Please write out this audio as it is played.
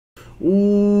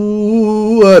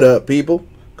What up, people?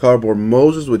 Cardboard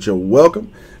Moses with your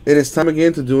welcome. It is time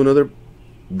again to do another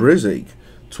Brizzake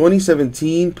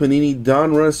 2017 Panini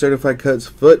Donruss Certified Cuts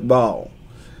Football.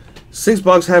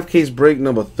 6-box half case break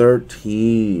number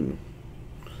 13.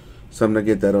 Something to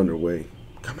get that underway.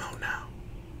 Come on now.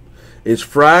 It's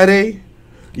Friday.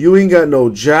 You ain't got no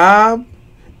job.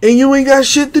 And you ain't got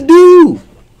shit to do.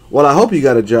 Well, I hope you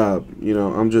got a job. You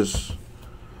know, I'm just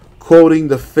quoting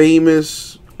the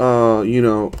famous,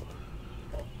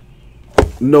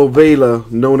 novela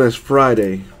known as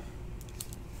Friday.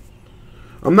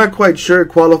 I'm not quite sure it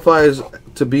qualifies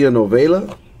to be a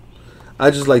novela.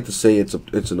 I just like to say it's a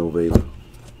novela.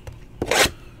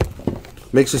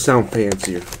 Makes it sound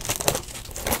fancier.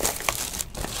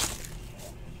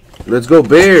 Let's go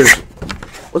Bears.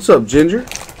 What's up, Ginger?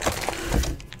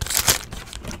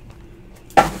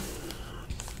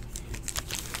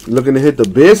 Looking to hit the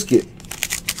biscuit.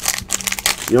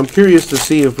 Yeah, I'm curious to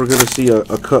see if we're going to see a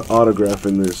cut autograph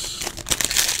in this.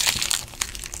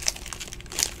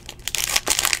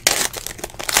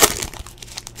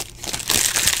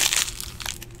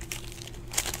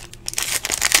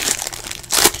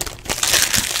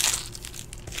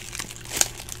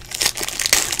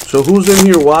 So who's in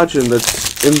here watching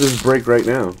that's in this break right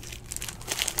now?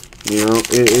 You know,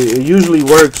 it usually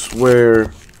works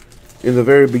where in the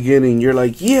very beginning you're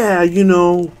like, yeah, you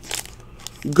know,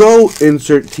 go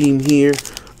insert team here.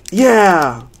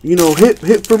 Yeah, you know,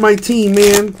 hit for my team,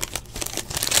 man.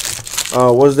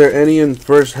 Was there any in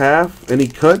first half? Any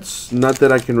cuts? Not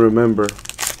that I can remember.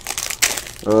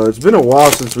 It's been a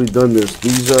while since we've done this.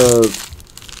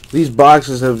 These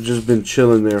boxes have just been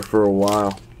chilling there for a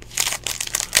while.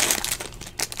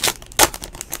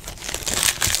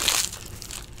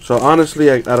 So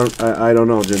honestly, I don't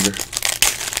know, Ginger.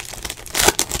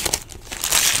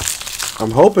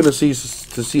 I'm hoping to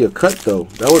see a cut though.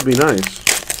 That would be nice.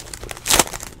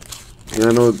 And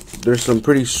I know there's some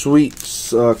pretty sweet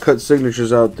cut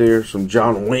signatures out there. Some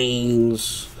John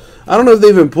Waynes. I don't know if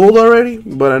they've been pulled already,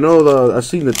 but I know I've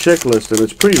seen the checklist and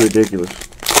it's pretty ridiculous.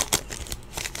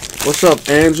 What's up,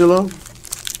 Angela?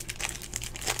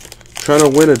 Trying to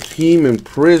win a team in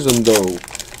prison though.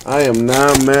 I am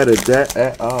not mad at that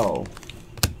at all.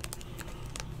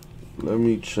 Let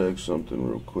me check something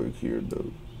real quick here,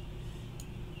 though.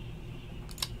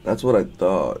 That's what I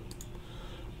thought.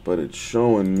 But it's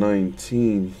showing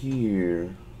 19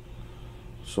 here.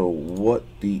 So what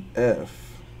the F?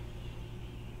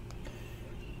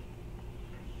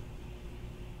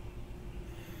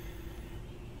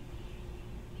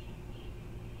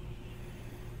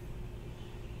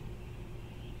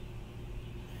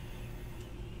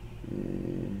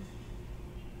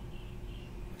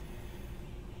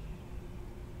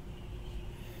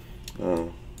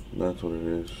 Oh, that's what it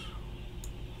is.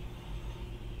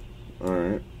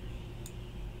 Alright.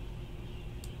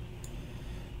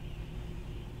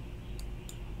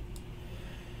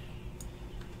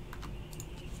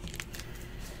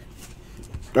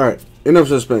 Alright, enough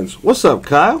suspense. What's up,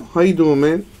 Kyle? How you doing,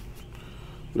 man?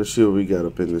 Let's see what we got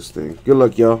up in this thing. Good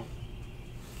luck, y'all.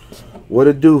 What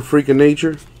it do, freak of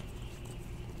nature?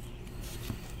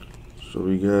 So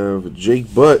we have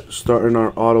Jake Butt starting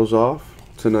our autos off.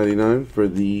 $2.99 for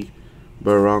the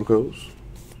Broncos.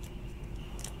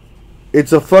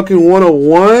 It's a fucking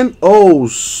 101. Oh,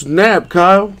 snap,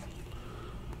 Kyle.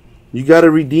 You got it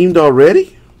redeemed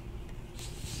already?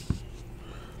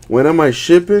 When am I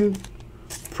shipping?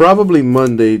 Probably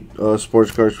Monday, Sports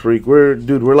Cards Freak. We're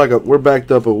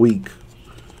backed up a week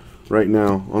right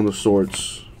now on the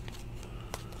sorts.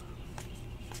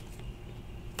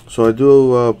 So I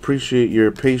do appreciate your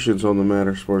patience on the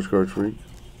matter, Sports Cards Freak.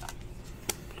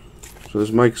 So this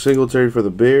is Mike Singletary for the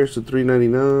Bears to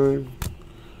 $3.99.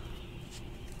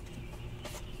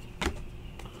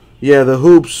 Yeah, the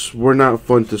hoops were not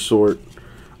fun to sort.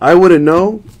 I wouldn't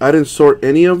know. I didn't sort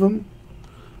any of them.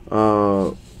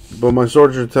 But my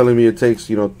sorters are telling me it takes,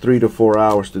 3 to 4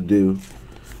 hours to do.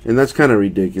 And that's kind of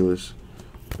ridiculous.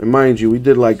 And mind you, we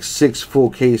did like 6 full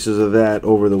cases of that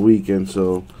over the weekend.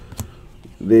 So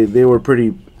they were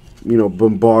pretty,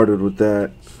 bombarded with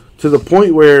that. To the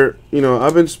point where,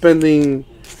 I've been spending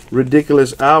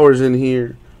ridiculous hours in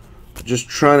here just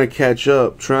trying to catch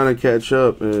up,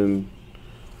 and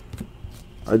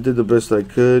I did the best I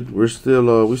could. We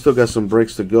still got some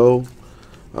breaks to go.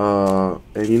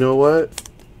 And you know what?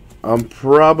 I'm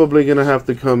probably going to have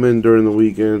to come in during the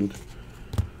weekend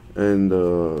and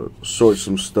sort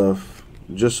some stuff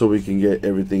just so we can get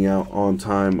everything out on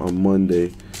time on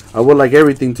Monday. I would like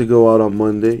everything to go out on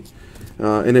Monday,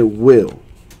 and it will.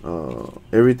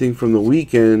 Everything from the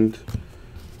weekend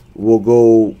will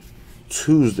go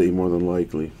Tuesday more than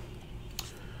likely.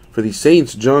 For the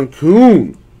Saints, John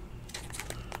Kuhn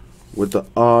with the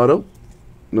auto,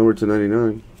 number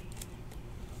 /99.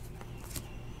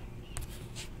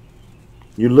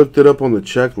 You looked it up on the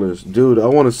checklist. Dude, I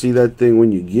want to see that thing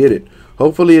when you get it.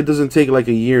 Hopefully it doesn't take like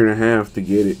a year and a half to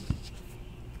get it.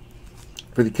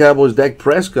 For the Cowboys, Dak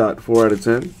Prescott, 4 out of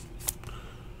 10.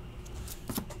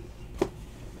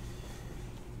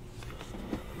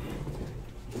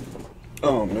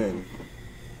 Oh, man.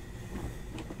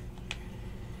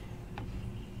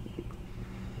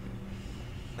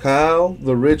 Kyle,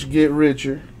 the rich get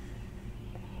richer.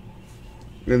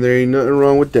 And there ain't nothing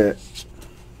wrong with that.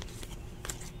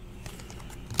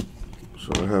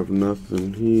 So I have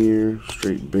nothing here.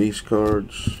 Straight base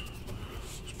cards.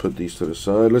 Let's put these to the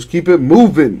side. Let's keep it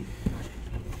moving.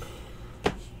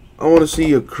 I want to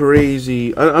see a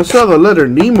crazy... I saw the letter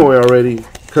Nimoy already.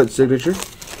 Cut signature.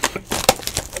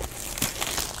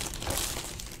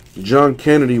 John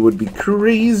Kennedy would be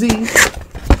crazy.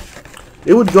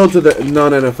 It would go to the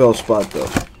non-NFL spot, though.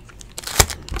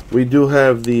 We do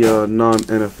have the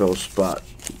non-NFL spot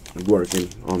working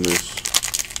on this.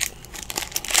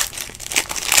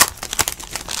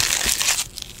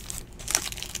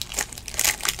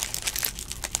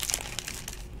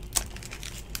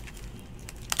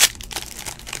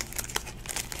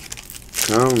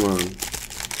 Come on.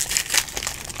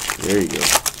 There you go.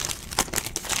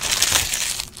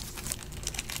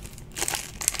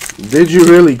 Did you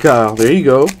really, Kyle? There you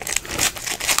go.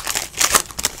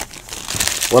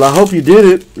 Well, I hope you did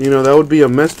it. You know, that would be a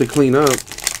mess to clean up.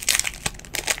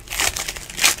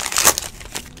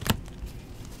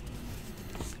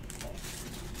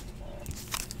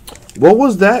 What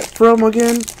was that from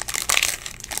again?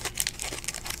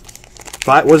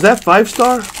 Was that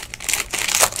 5-star?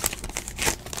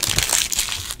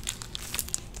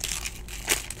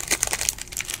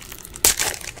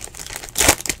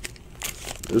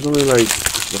 There's only like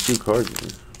a few cards in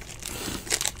here.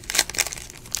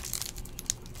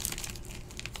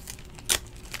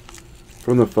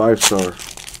 From the 5-star.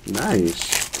 Nice.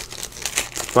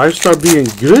 5-star being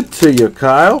good to you,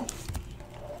 Kyle.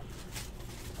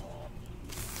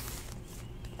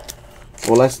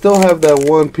 Well, I still have that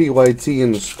one PYT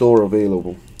in the store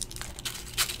available,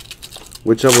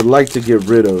 which I would like to get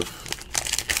rid of.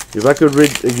 If I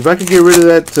could get rid of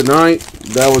that tonight,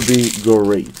 that would be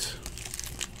great.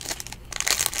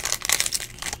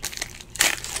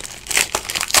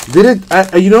 Did it?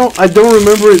 You know, I don't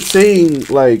remember it saying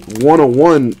like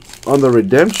 101 on the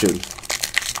redemption.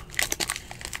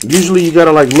 Usually, you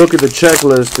gotta like look at the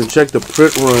checklist and check the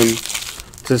print run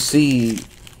to see,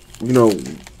 you know,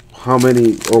 how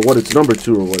many or what it's numbered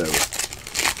to or whatever.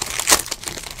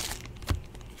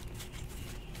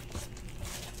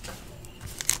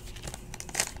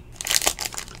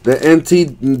 The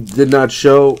NT did not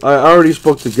show. I already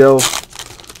spoke to Gil.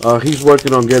 He's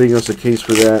working on getting us a case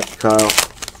for that, Kyle.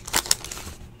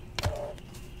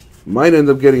 Might end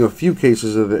up getting a few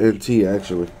cases of the NT,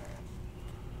 actually.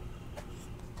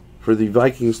 For the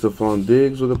Vikings, Stephon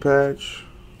Diggs with a patch.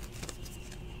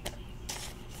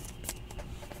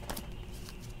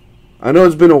 I know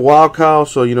it's been a while, Kyle,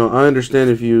 so, you know, I understand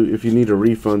if you need a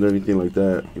refund or anything like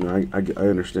that. You know, I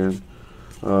understand.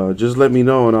 Just let me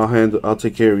know, and I'll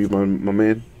take care of you, my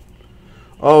man.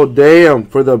 Oh, damn.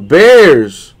 For the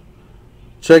Bears.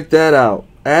 Check that out.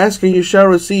 Ask and you shall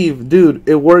receive. Dude,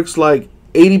 it works like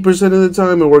 80% of the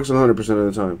time, it works 100%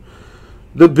 of the time.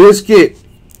 The Biscuit,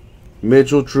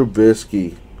 Mitchell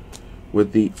Trubisky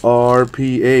with the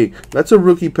RPA. That's a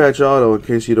rookie patch auto in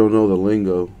case you don't know the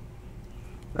lingo.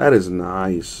 That is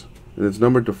nice. And it's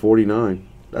numbered to 49.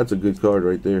 That's a good card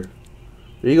right there.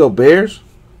 There you go, Bears.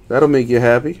 That'll make you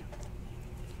happy.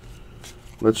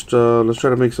 Let's try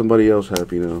to make somebody else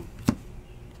happy now.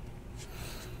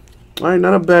 All right,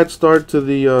 not a bad start to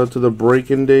the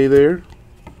break-in day there.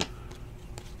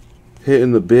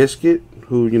 Hitting the Biscuit,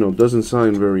 who, you know, doesn't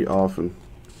sign very often.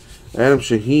 Adam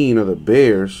Shaheen of the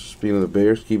Bears. Speaking of the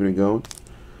Bears, keeping it going.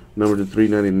 Number to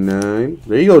 399.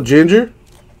 There you go, Ginger.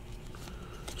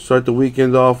 Start the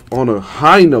weekend off on a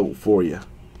high note for you.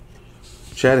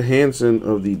 Chad Hansen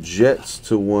of the Jets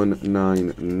to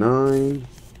 199.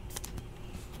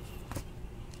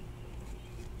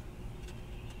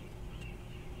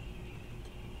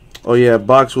 Oh yeah,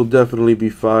 box will definitely be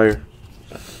fire.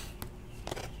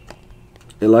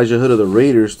 Elijah Hood of the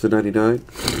Raiders to 99.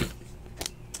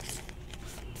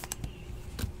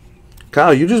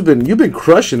 Kyle, you've been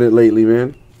crushing it lately,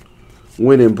 man.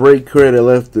 Winning break credit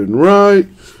left and right.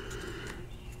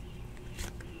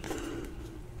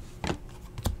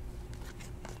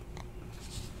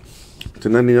 To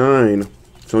 99,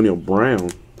 Antonio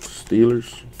Brown,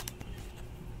 Steelers.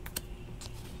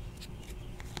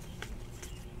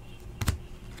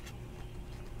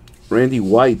 Randy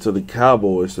White to the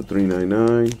Cowboys to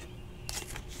 399.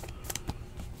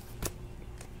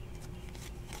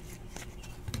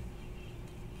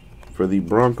 For the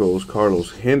Broncos,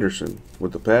 Carlos Henderson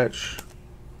with the patch.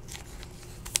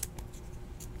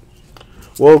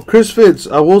 Well, Chris Fitz,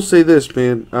 I will say this,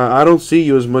 man. I don't see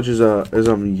you as much as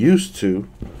I'm used to.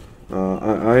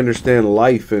 I understand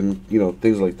life and, you know,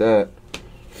 things like that.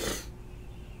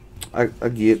 I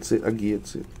get it. I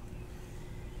get it.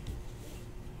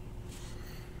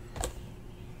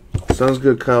 Sounds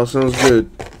good, Kyle. Sounds good.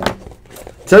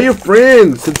 Tell your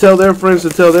friends to tell their friends to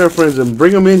tell their friends, and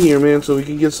bring them in here, man, so we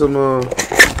can get some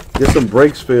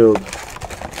breaks filled.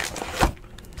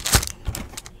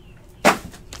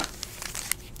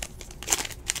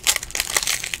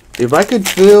 If I could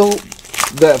fill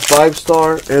that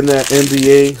 5-star and that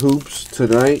NBA hoops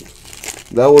tonight,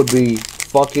 that would be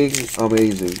fucking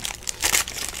amazing.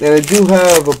 And I do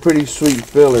have a pretty sweet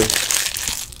filler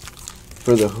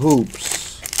for the hoops.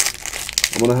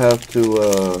 I'm gonna have to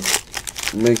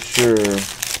make sure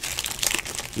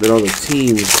that all the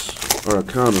teams are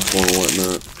accounted for and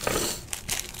whatnot.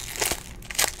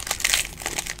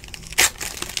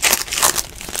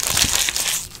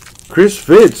 Chris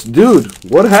Fitz, dude,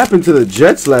 what happened to the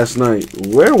Jets last night?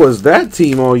 Where was that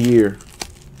team all year?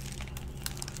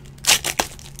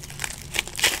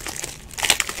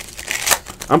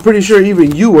 I'm pretty sure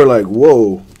even you were like,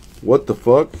 whoa, what the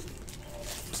fuck?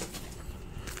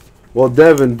 Well,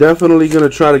 Devin, definitely going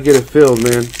to try to get it filled,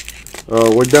 man.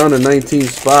 We're down to 19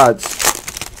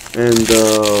 spots and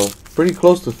pretty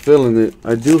close to filling it.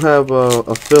 I do have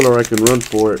a filler I can run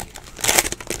for it.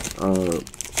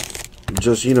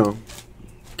 Just, you know,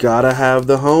 gotta have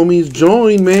the homies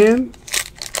join, man.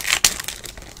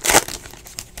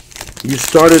 You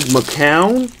started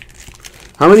McCown?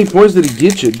 How many points did he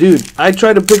get you? Dude, I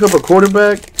tried to pick up a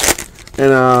quarterback,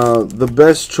 and the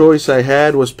best choice I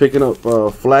had was picking up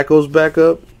Flacco's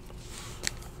backup.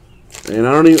 And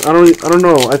I don't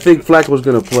know. I think Flacco's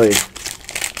gonna play.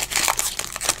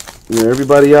 You know,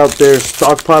 everybody out there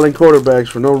stockpiling quarterbacks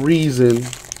for no reason.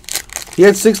 He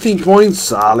had 16 points,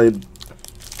 solid.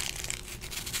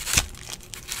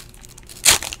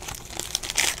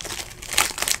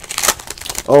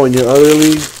 Oh, in your other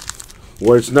league,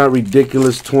 where it's not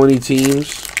ridiculous 20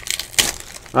 teams,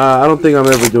 I don't think I'm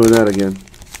ever doing that again.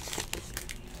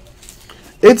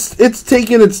 It's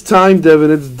taking its time,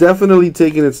 Devin. It's definitely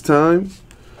taking its time.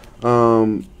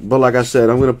 But like I said,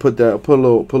 I'm gonna put a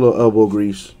little elbow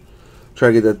grease. Try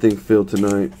to get that thing filled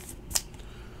tonight.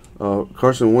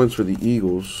 Carson Wentz for the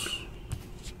Eagles.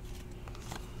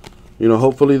 You know,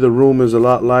 hopefully the room is a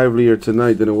lot livelier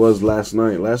tonight than it was last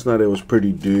night. Last night it was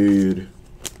pretty dead.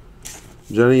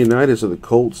 Johnny Unitas of the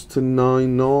Colts to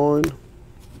 99.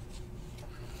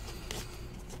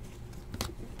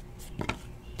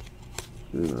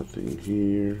 Nothing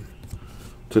here.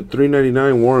 To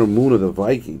 399, Warren Moon of the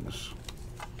Vikings.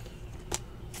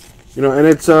 You know, and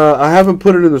it's I haven't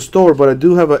put it in the store, but I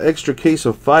do have an extra case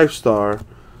of 5-star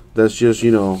that's just,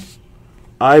 you know,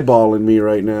 eyeballing me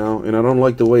right now, and I don't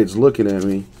like the way it's looking at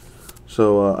me.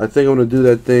 So I think I'm going to do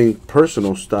that thing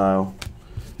personal style.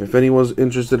 If anyone's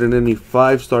interested in any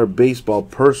 5-star baseball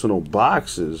personal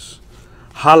boxes,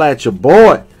 holla at your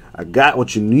boy. I got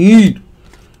what you need.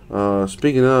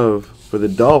 Speaking of, for the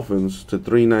Dolphins to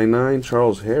 399,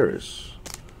 Charles Harris.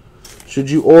 Should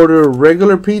you order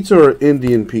regular pizza or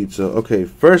Indian pizza? Okay,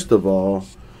 first of all,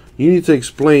 you need to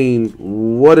explain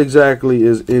what exactly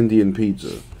is Indian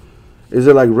pizza. Is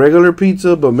it like regular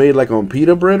pizza but made like on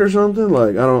pita bread or something?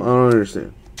 Like I don't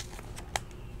understand.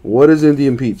 What is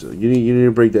Indian pizza? You need to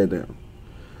break that down.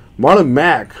 Marlon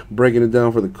Mack breaking it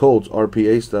down for the Colts,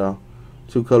 RPA style.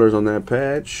 2 colors on that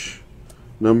patch.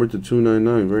 Number to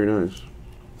 299. Very nice.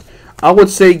 I would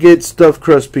say get stuffed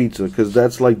crust pizza because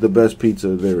that's like the best pizza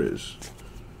there is.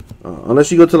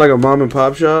 Unless you go to like a mom and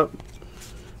pop shop.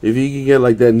 If you can get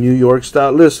like that New York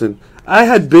style. Listen, I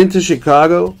had been to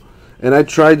Chicago and I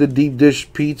tried the deep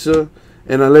dish pizza.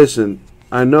 And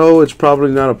I know it's probably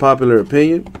not a popular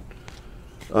opinion.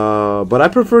 But I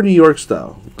prefer New York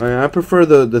style. I prefer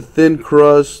the thin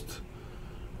crust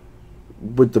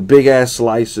with the big ass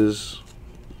slices.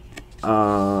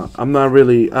 I'm not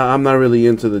really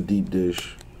into the deep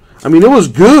dish. I mean, it was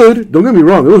good. Don't get me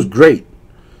wrong, it was great.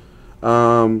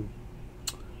 I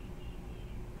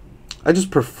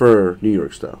just prefer New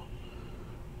York style.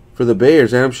 For the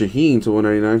Bears, Adam Shaheen to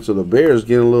 199. So the Bears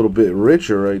getting a little bit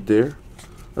richer right there.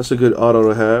 That's a good auto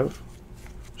to have.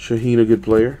 Shaheen, a good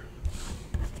player.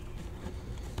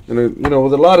 And, you know,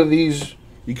 with a lot of these,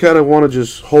 you kind of want to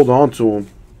just hold on to them.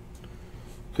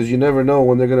 Because you never know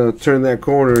when they're going to turn that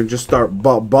corner and just start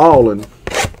balling.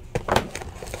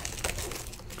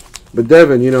 But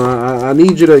Devin, you know, I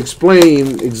need you to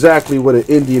explain exactly what an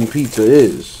Indian pizza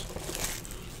is.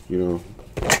 You know,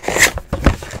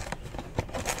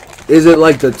 is it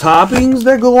like the toppings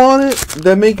that go on it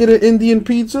that make it an Indian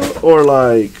pizza, or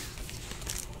like,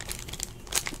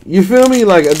 you feel me?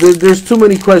 Like there's too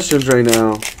many questions right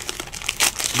now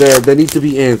that need to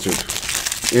be answered,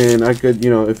 and I could,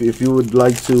 you know, if you would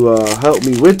like to help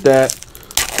me with that,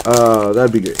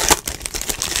 that'd be great.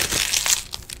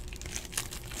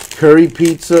 Curry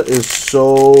pizza is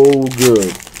so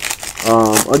good.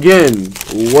 Again,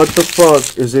 what the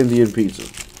fuck is Indian pizza?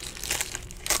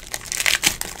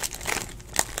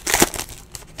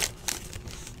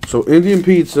 So Indian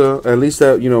pizza, at least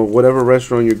at, you know, whatever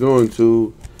restaurant you're going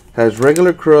to, has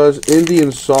regular crust,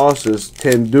 Indian sauces,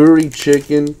 tandoori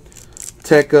chicken,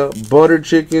 tikka, butter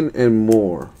chicken, and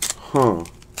more. Huh.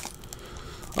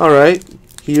 Alright,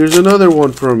 here's another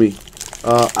one for me.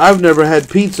 I've never had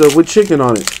pizza with chicken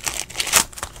on it.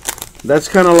 That's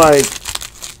kind of like,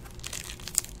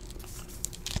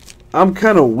 I'm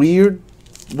kind of weird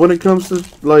when it comes to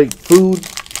like food.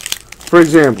 For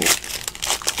example,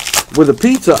 with a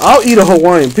pizza, I'll eat a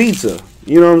Hawaiian pizza.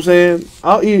 You know what I'm saying?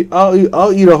 I'll eat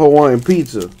a Hawaiian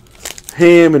pizza.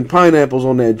 Ham and pineapples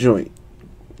on that joint.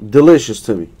 Delicious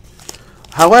to me.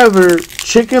 However,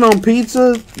 chicken on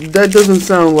pizza, that doesn't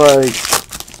sound like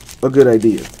a good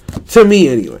idea. To me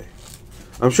anyway.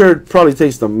 I'm sure it probably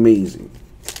tastes amazing.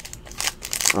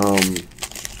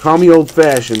 Call me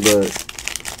old-fashioned, but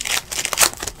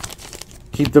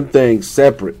keep them things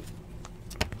separate.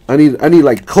 I need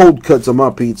like cold cuts on my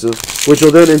pizza, which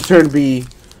will then in turn be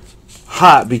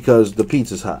hot because the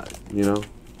pizza's hot. You know.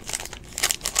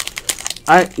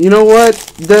 You know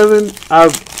what, Devin?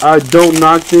 I don't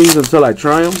knock things until I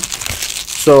try them.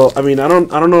 So I mean, I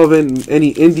don't know of any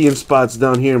Indian spots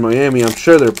down here in Miami. I'm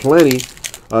sure there are plenty,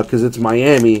 because it's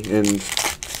Miami, and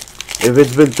if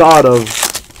it's been thought of,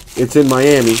 it's in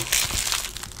Miami.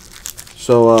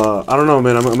 So I don't know,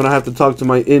 man. I'm gonna have to talk to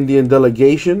my Indian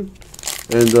delegation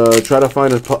and try to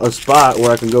find a spot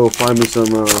where I can go find me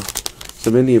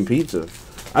some Indian pizza.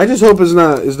 I just hope it's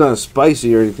not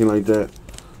spicy or anything like that,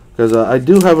 because I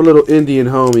do have a little Indian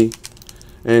homie,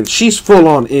 and she's full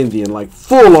on Indian, like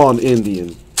full on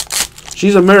Indian.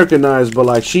 She's Americanized, but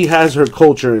like she has her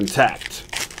culture intact.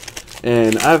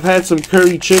 And I've had some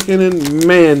curry chicken, and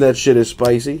man, that shit is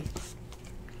spicy.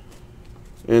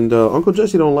 And Uncle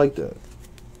Jesse don't like that.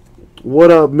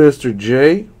 What up, Mr.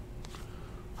 J?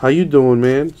 How you doing,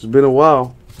 man? It's been a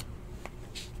while.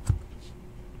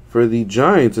 For the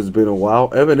Giants, it's been a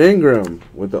while. Evan Ingram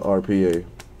with the RPA.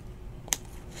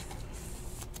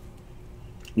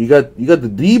 You got the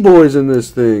D-boys in this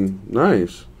thing.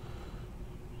 Nice.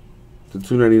 The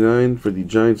 $2.99 for the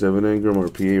Giants, Evan Ingram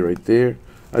RPA right there.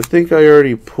 I think I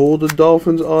already pulled the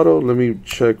Dolphins auto. Let me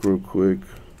check real quick.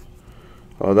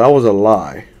 Oh, that was a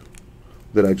lie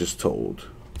that I just told.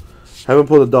 Haven't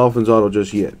pulled the Dolphins auto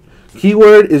just yet.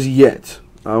 Keyword is yet.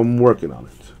 I'm working on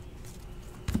it.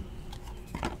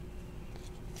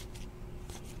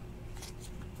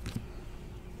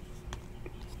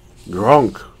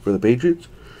 Gronk for the Patriots.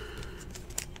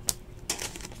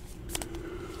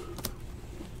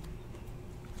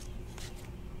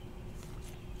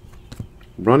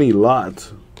 Ronnie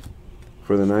Lott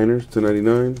for the Niners,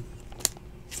 $2.99.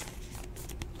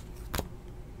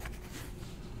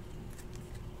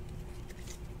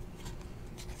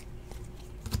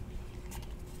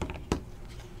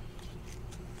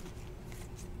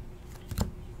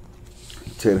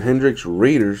 Ted Hendricks,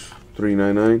 Raiders,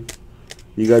 $3.99.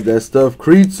 You got that stuffed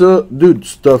pizza, dude.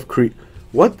 Stuffed crust.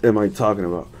 What am I talking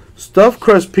about? Stuffed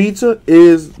crust pizza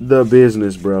is the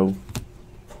business, bro.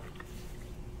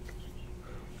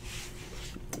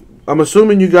 I'm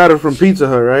assuming you got it from Pizza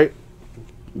Hut, right?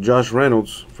 Josh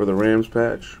Reynolds for the Rams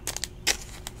patch.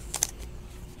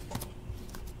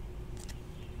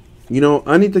 You know,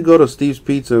 I need to go to Steve's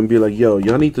Pizza and be like, yo,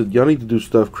 y'all need to do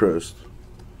stuffed crust.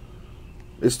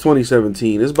 It's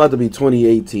 2017. It's about to be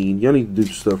 2018. Y'all need to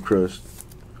do stuffed crust.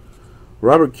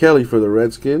 Robert Kelly for the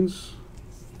Redskins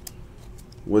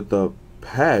with the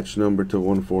patch number to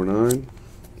 149.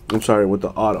 I'm sorry, with the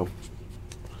auto.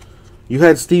 You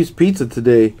had Steve's Pizza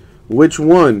today. Which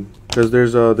one? Because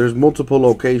there's multiple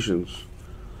locations.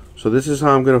 So this is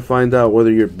how I'm gonna find out whether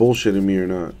you're bullshitting me or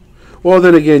not. Well,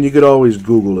 then again, you could always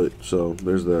Google it. So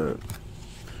there's that.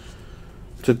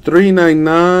 To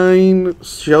 $3.99,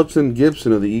 Shelton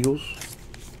Gibson of the Eagles.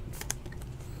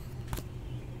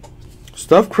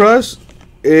 Stuffed crust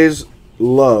is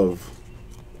love.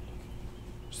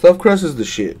 Stuffed crust is the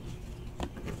shit.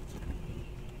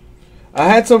 I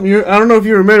had some. I don't know if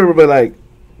you remember, but like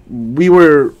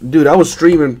dude, I was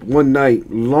streaming one night,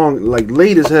 like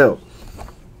late as hell.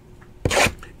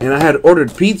 And I had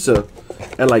ordered pizza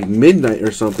at like midnight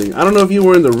or something. I don't know if you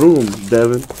were in the room,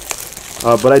 Devin.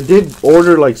 But I did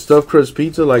order like stuffed crust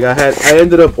pizza. Like I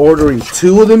ended up ordering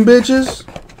 2 of them bitches.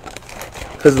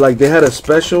 Cause like they had a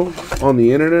special on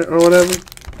the internet or whatever.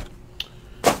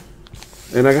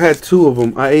 And I had 2 of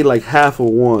them. I ate like half of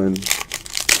one.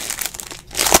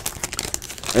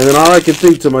 And then all I could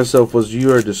think to myself was,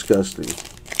 you are disgusting.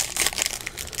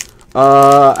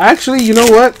 Actually, you know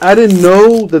what? I didn't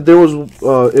know that there was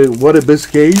what a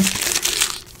Biscayne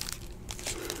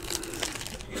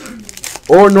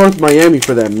or North Miami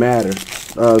for that matter.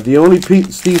 The only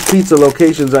Steve's Pizza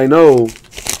locations I know,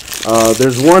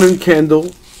 there's one in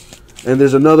Kendall, and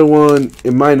there's another one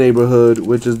in my neighborhood,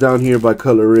 which is down here by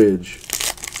Cutler Ridge,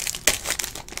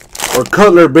 or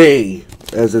Cutler Bay,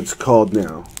 as it's called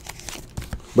now.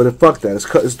 But fuck that,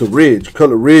 it's the Ridge,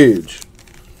 Cutler Ridge.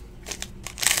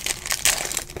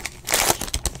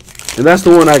 And that's the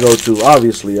one I go to,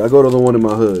 obviously. I go to the one in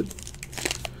my hood.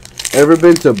 Ever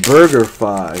been to Burger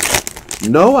 5?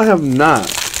 No, I have not.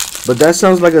 But that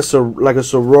sounds like a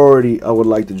sorority I would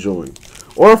like to join.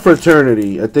 Or a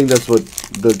fraternity. I think that's what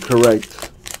the correct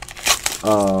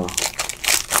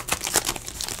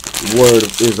word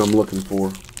is I'm looking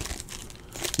for.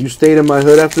 You stayed in my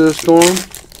hood after the storm?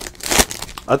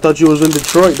 I thought you was in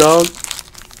Detroit, dog.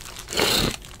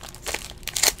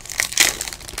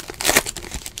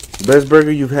 Best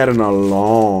burger you've had in a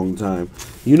long time.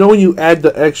 You know when you add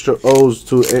the extra O's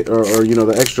to it, or you know,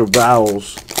 the extra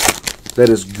vowels, that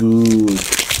is good.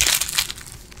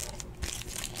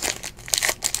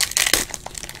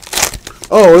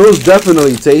 Oh, it was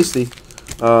definitely tasty.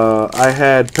 I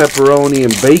had pepperoni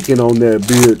and bacon on that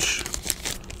bitch.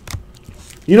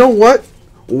 You know what?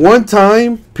 One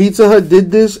time, Pizza Hut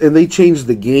did this, and they changed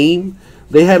the game.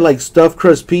 They had like stuffed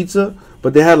crust pizza,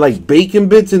 but they had like bacon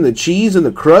bits in the cheese and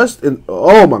the crust, and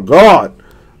oh my god,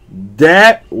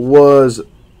 that was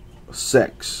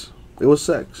sex. It was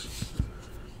sex.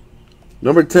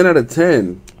 Number 10 out of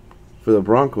 10 for the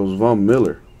Broncos, Von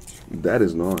Miller. That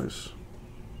is nice.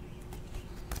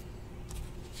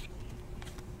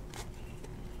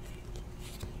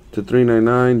 To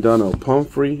 399, Donnell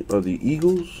Pumphrey of the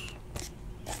Eagles.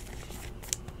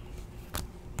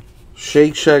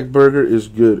 Shake Shack burger is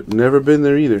good. Never been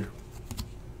there either.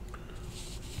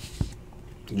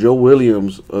 Joe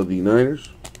Williams of the Niners.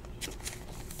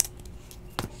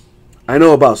 I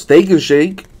know about Steak and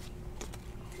Shake.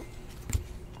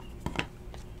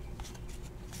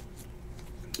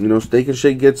 You know, Steak and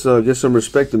Shake gets some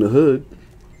respect in the hood.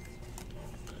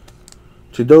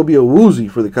 Chidobe Awuzie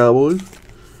for the Cowboys.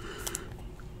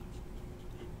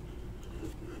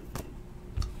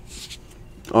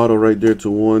 Auto right there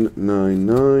to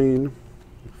 199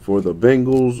 for the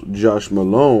Bengals. Josh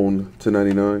Malone to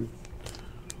 99.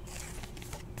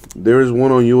 There is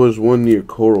one on yours, one near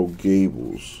Coral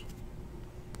Gables.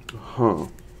 Huh.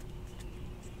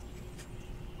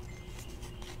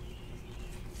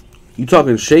 You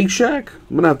talking Shake Shack?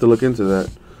 I'm going to have to look into that.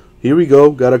 Here we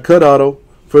go. Got a cut auto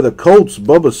for the Colts.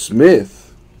 Bubba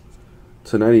Smith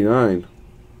to 99.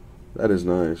 That is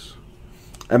nice.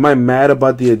 Am I mad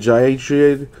about the Ajayi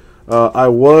trade? I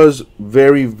was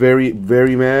very, very,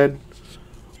 very mad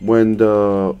when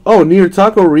the... Oh, near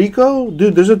Taco Rico?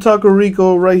 Dude, there's a Taco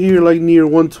Rico right here, like near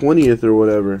 120th or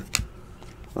whatever.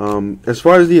 As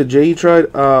far as the Ajayi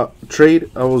trade,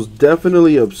 I was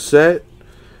definitely upset,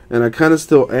 and I kind of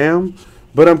still am.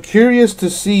 But I'm curious to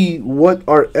see what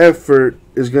our effort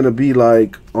is going to be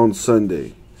like on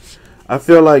Sunday. I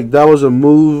feel like that was a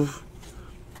move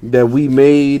that we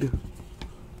made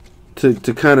to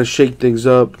kind of shake things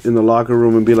up in the locker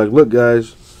room and be like, look,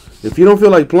 guys, if you don't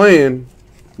feel like playing,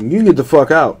 you can get the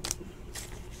fuck out.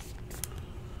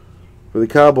 For the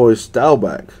Cowboys,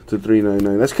 Staubach to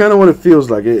 399. That's kind of what it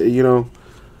feels like. You know,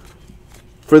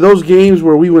 for those games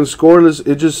where we went scoreless,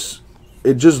 it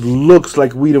just looks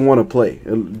like we didn't want to play.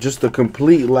 Just a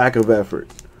complete lack of effort.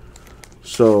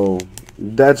 So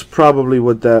that's probably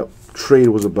what that trade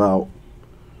was about.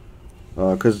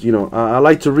 Because, you know, I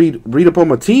like to read up on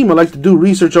my team. I like to do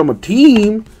research on my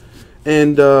team.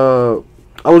 And I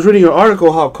was reading an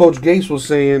article how Coach Gase was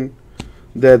saying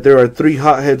that there are 3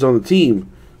 hotheads on the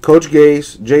team. Coach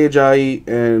Gase, Jay Ajayi,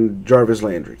 and Jarvis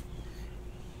Landry.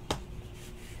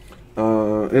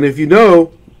 And if you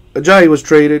know, Ajayi was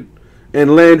traded,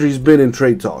 and Landry's been in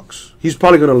trade talks. He's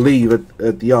probably going to leave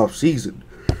at the offseason.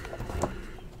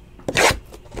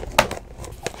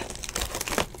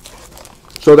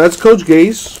 So that's Coach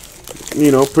Gase,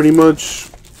 you know, pretty much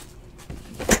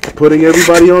putting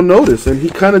everybody on notice. And he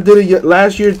kind of did it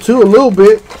last year, too, a little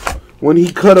bit, when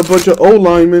he cut a bunch of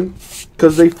O-linemen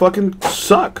because they fucking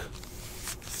suck.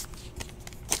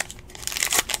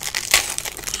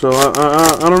 So,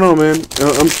 I don't know, man.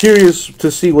 I'm curious to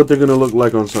see what they're going to look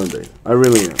like on Sunday. I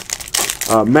really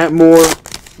am. Matt Moore,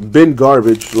 been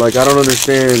garbage. Like, I don't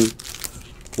understand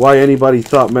why anybody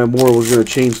thought Matt Moore was going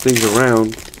to change things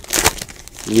around.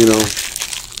 You know.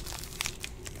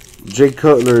 Jay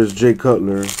Cutler is Jay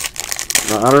Cutler.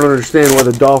 I don't understand why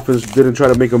the Dolphins didn't try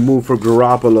to make a move for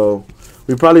Garoppolo.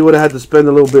 We probably would have had to spend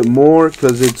a little bit more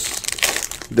because it's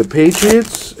the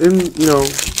Patriots in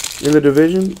the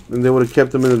division, and they would have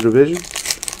kept them in the division.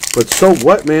 But so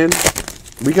what, man?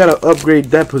 We got to upgrade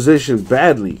that position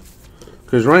badly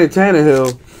because Ryan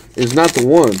Tannehill is not the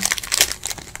one.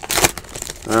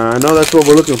 I know that's what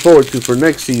we're looking forward to for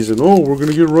next season. Oh, we're going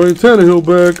to get Ryan Tannehill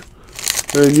back.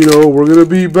 And, we're going to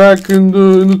be back in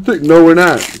the thick. No, we're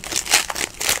not.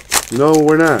 No,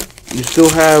 we're not. You still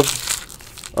have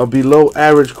a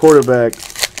below-average quarterback.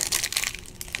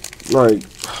 Like,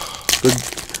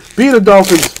 being a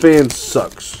Dolphins fan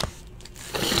sucks.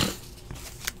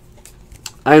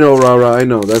 I know, rah-rah, I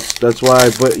know. That's why.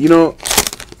 But,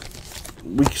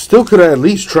 we still could have at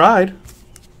least tried.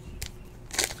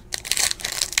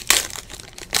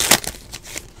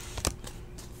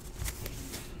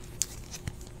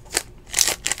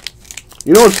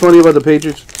 You know what's funny about the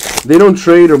Patriots? They don't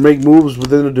trade or make moves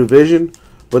within the division,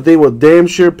 but they will damn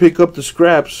sure pick up the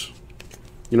scraps.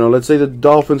 Let's say the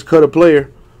Dolphins cut a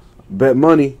player, bet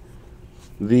money,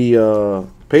 the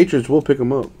Patriots will pick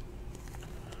them up.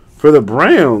 For the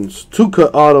Browns, 2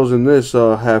 cut autos in this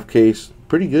half case,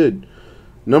 pretty good.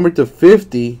 Number to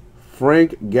 50,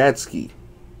 Frank Gatsky.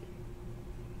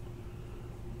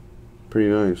 Pretty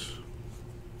nice.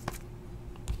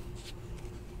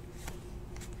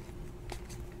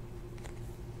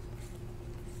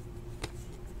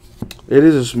 It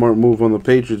is a smart move on the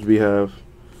Patriots' behalf.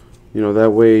 That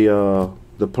way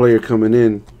the player coming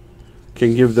in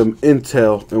can give them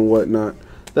intel and whatnot.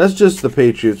 That's just the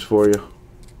Patriots for you.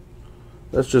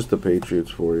 That's just the Patriots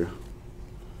for you.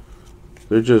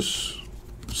 They're just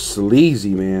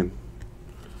sleazy, man.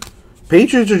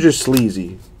 Patriots are just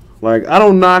sleazy. Like, I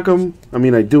don't knock them. I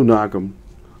mean, I do knock them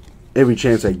every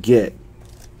chance I get.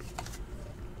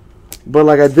 But,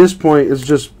 like, at this point, it's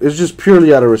just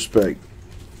purely out of respect.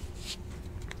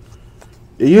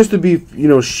 It used to be,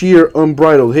 sheer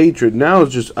unbridled hatred. Now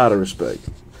it's just out of respect.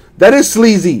 That is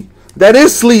sleazy. That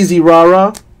is sleazy,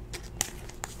 rah-rah.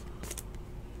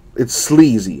 It's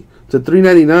sleazy. To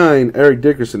 $3.99, Eric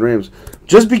Dickerson, Rams.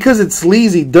 Just because it's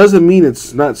sleazy doesn't mean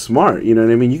it's not smart. You know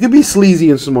what I mean? You could be sleazy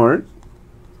and smart.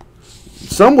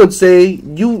 Some would say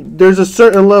there's a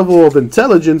certain level of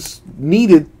intelligence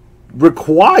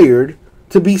required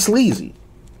to be sleazy.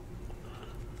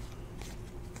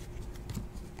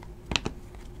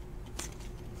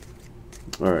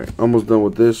 Alright, almost done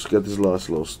with this. Got this last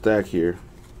little stack here.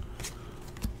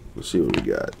 Let's see what we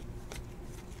got.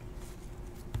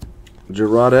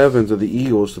 Gerard Evans of the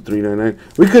Eagles to $3.99.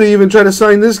 We could have even tried to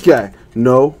sign this guy.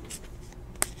 No.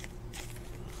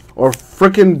 Or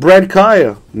frickin' Brad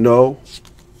Kaya. No.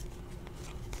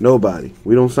 Nobody.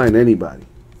 We don't sign anybody.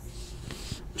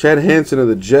 Chad Hansen of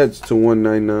the Jets to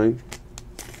 $1.99.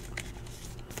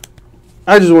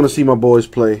 I just want to see my boys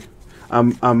play.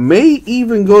 I may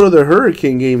even go to the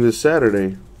Hurricane game this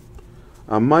Saturday.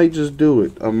 I might just do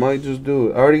it. I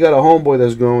already got a homeboy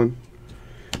that's going.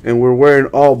 And we're wearing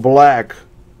all black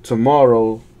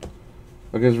tomorrow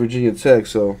against Virginia Tech.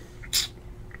 So,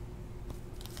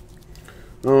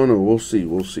 I don't know. We'll see.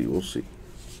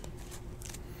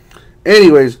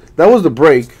 Anyways, that was the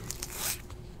break.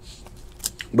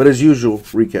 But as usual,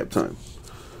 recap time.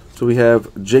 So we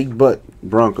have Jake Butt,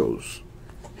 Broncos.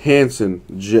 Hansen,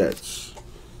 Jets.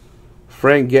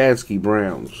 Frank Gatsky,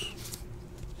 Browns.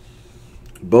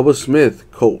 Bubba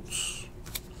Smith, Colts.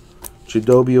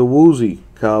 Chidobe Awuzie,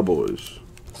 Cowboys.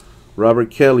 Robert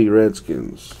Kelly,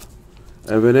 Redskins.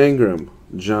 Evan Engram,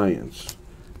 Giants.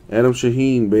 Adam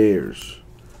Shaheen, Bears.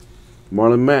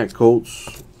 Marlon Mack,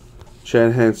 Colts.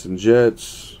 Chad Hansen,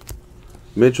 Jets.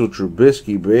 Mitchell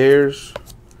Trubisky, Bears.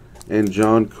 And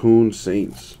John Kuhn,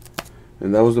 Saints.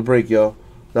 And that was the break, y'all.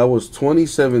 That was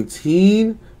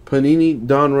 2017 Panini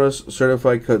Donruss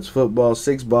Certified Cuts Football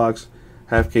 6-box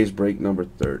half case break number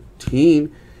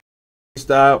 13.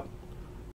 Style.